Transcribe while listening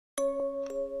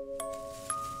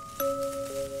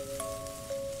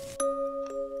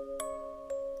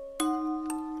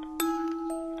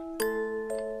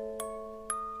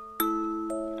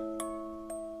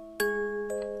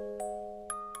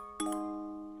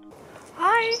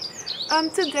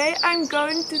Today I'm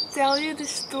going to tell you the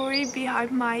story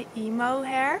behind my emo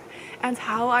hair and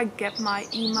how I get my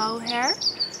emo hair.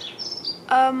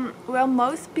 Well,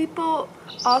 most people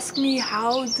ask me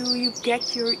how do you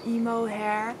get your emo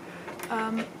hair,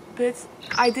 but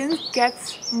I didn't get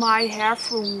my hair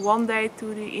from one day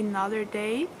to the another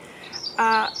day.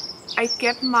 I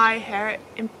kept my hair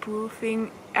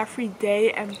improving every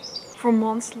day and for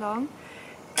months long.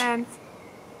 And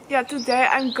yeah, today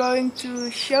I'm going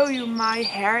to show you my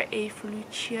hair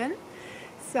evolution.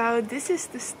 So this is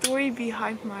the story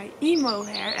behind my emo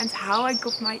hair and how I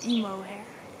got my emo hair.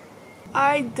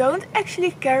 I don't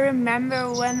actually can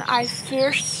remember when I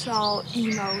first saw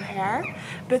emo hair,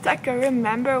 but I can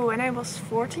remember when I was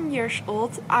 14 years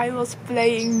old I was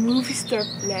playing Movie Star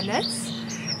Planet,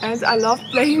 and I love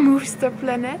playing Movie Star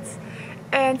Planet.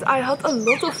 And I had a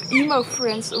lot of emo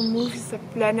friends on Movie Star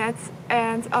Planet,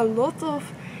 and a lot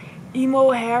of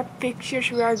emo hair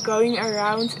pictures were going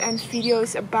around and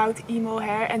videos about emo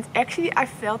hair, and actually I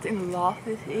felt in love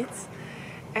with it.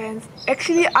 And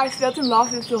actually I felt in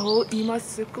love with the whole emo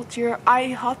subculture. I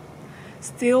had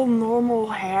still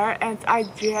normal hair and I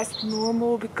dressed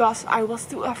normal because I was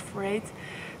too afraid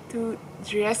to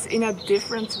dress in a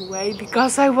different way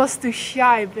because I was too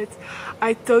shy, but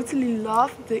I totally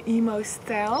loved the emo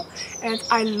style and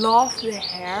I loved the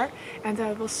hair, and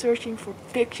I was searching for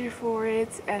pictures for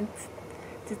it and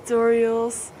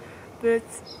tutorials. But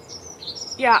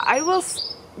yeah, I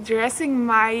was dressing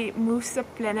my Movie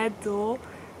Planet doll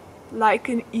like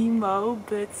an emo,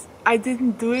 but I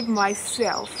didn't do it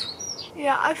myself.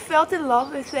 Yeah, I felt in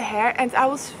love with the hair and I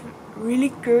was really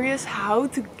curious how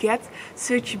to get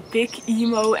such big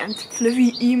emo and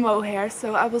fluffy emo hair,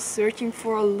 so I was searching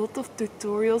for a lot of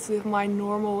tutorials with my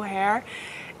normal hair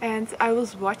and I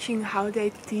was watching how they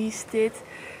teased it,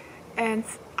 and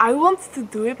I wanted to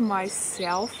do it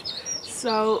myself.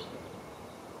 So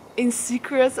in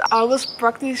secret I was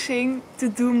practicing to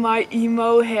do my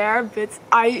emo hair, but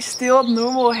I still had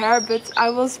normal hair, but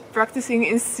I was practicing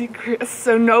in secret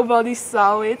so nobody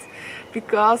saw it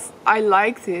because I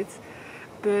liked it.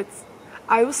 But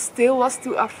I was still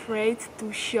too afraid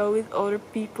to show it other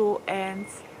people, and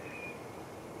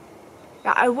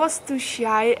yeah, I was too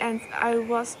shy and I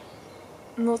was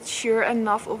not sure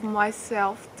enough of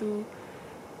myself to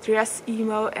dress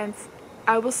emo, and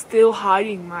I was still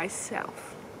hiding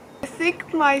myself. I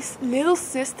think my little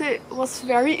sister was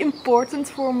very important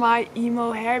for my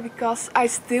emo hair because I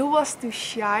still was too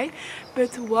shy,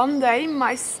 but one day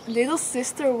my little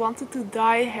sister wanted to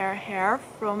dye her hair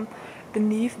from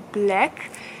beneath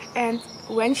black, and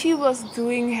when she was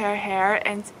doing her hair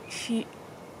and she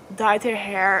dyed her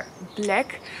hair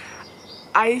black,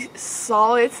 I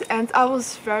saw it and I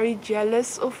was very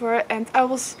jealous of her and I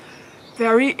was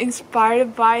very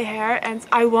inspired by her and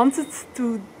I wanted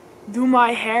to do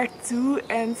my hair too,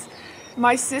 and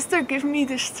my sister gave me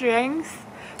the strength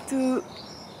to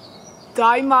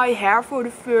dye my hair for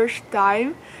the first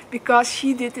time because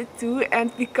she did it too,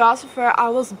 and because of her I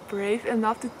was brave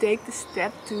enough to take the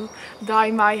step to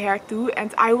dye my hair too,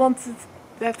 and I wanted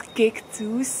that kick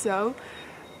too. So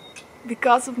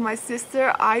because of my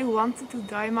sister I wanted to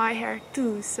dye my hair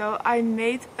too, so I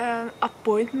made an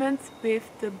appointment with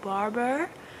the barber,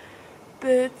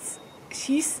 but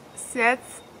she said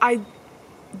I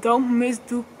don't must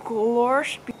do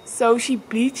colors, so she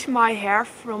bleached my hair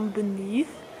from beneath.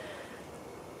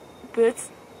 But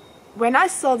when I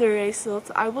saw the result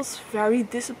I was very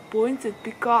disappointed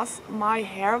because my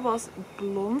hair was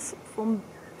blonde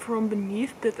from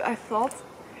beneath, but I thought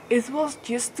it was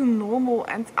just too normal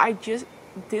and I just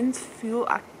didn't feel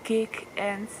a kick,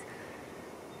 and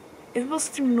it was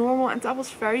too normal, and I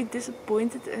was very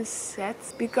disappointed and sad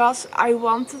because I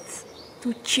wanted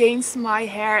to change my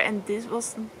hair and this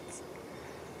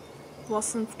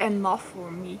wasn't enough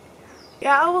for me.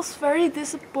 Yeah, I was very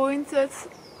disappointed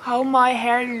how my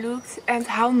hair looked and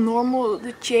how normal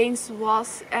the change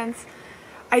was, and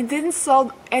I didn't saw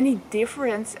any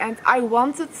difference, and I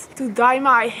wanted to dye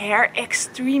my hair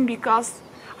extreme because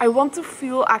I want to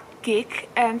feel a kick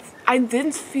and I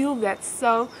didn't feel that,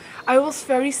 so I was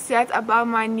very sad about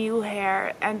my new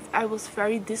hair and I was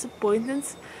very disappointed,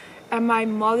 and my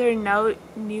mother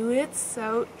knew it,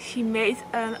 so she made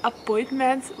an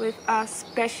appointment with a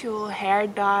special hair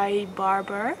dye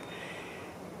barber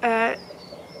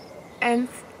and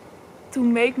to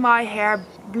make my hair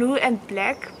blue and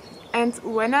black. And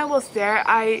when I was there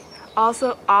I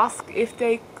also asked if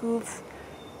they could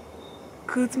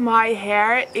cut my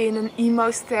hair in an emo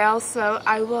style, so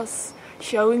I was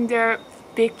showing their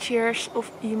pictures of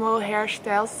emo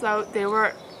hairstyles, so they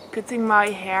were cutting my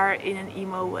hair in an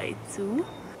emo way too.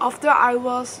 After I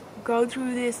was go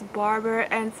through this barber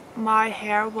and my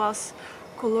hair was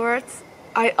colored,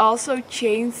 I also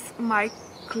changed my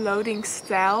clothing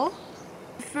style.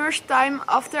 The first time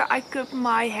after I cut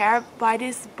my hair by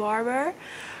this barber,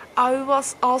 I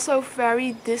was also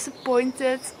very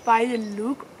disappointed by the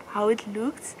look, how it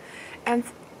looked, and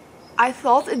I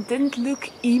thought it didn't look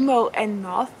emo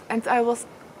enough, and I was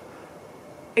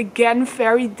again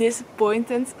very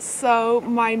disappointed. So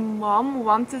my mom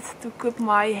wanted to cut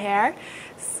my hair,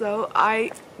 so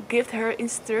I gave her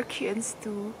instructions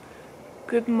to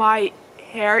cut my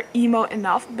hair emo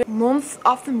enough. But month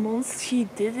after month she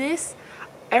did this.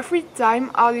 Every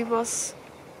time I was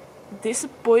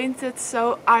disappointed,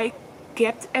 so I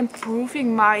kept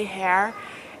improving my hair,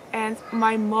 and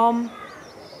my mom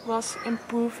was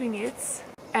improving it,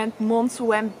 and months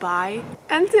went by.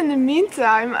 And in the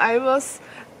meantime I was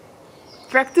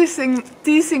practicing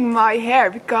teasing my hair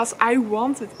because I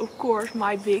wanted, of course,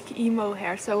 my big emo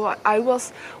hair. So I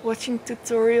was watching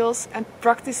tutorials and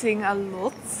practicing a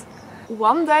lot.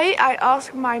 One day I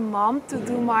asked my mom to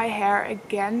do my hair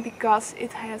again because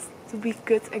it has to be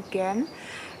cut again.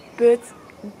 But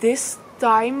this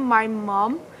time my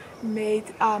mom made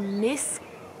a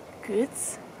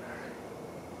miscut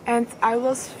and I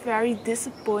was very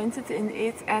disappointed in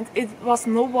it, and it was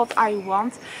not what I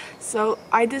want. So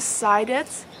I decided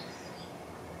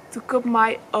to cut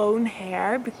my own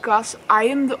hair because I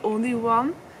am the only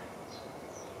one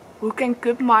who can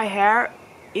cut my hair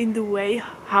in the way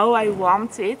how I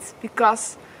want it.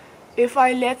 Because if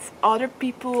I let other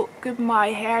people cut my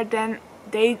hair, then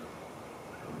they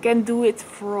can do it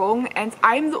wrong, and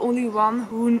I'm the only one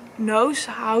who knows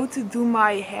how to do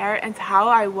my hair and how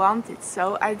I want it.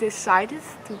 So I decided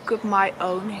to cut my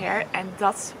own hair, and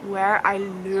that's where I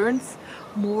learned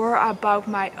more about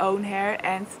my own hair,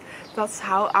 and that's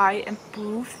how I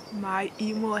improved my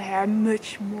emo hair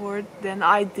much more than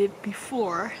I did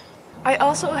before. I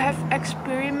also have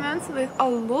experimented with a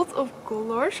lot of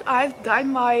colors. I've dyed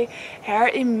my hair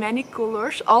in many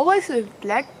colors, always with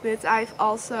black, but I've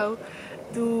also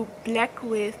do black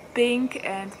with pink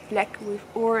and black with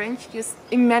orange, just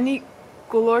in many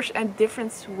colors and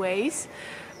different ways.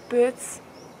 But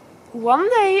one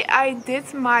day I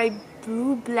did my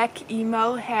blue-black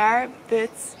emo hair,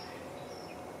 but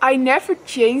I never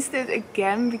changed it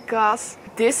again because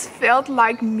this felt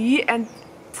like me, and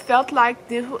it felt like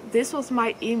this was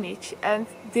my image and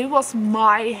this was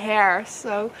my hair.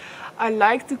 So I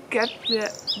like to keep the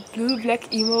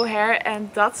blue-black emo hair, and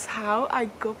that's how I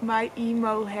got my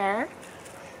emo hair.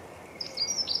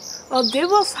 Well,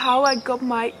 this was how I got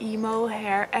my emo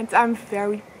hair, and I'm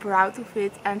very proud of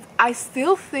it, and I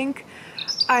still think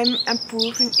I'm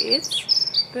improving it,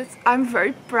 but I'm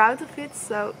very proud of it.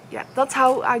 So yeah, that's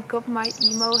how I got my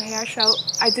emo hair. So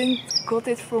I didn't got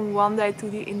it from one day to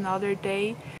the another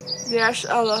day. There's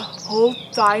a whole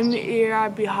time era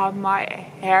behind my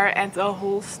hair and a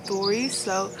whole story,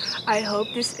 so I hope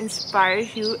this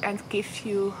inspires you and gives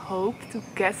you hope to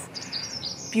get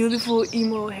beautiful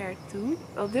emo hair too.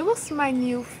 Well, this was my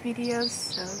new video,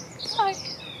 so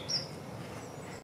bye!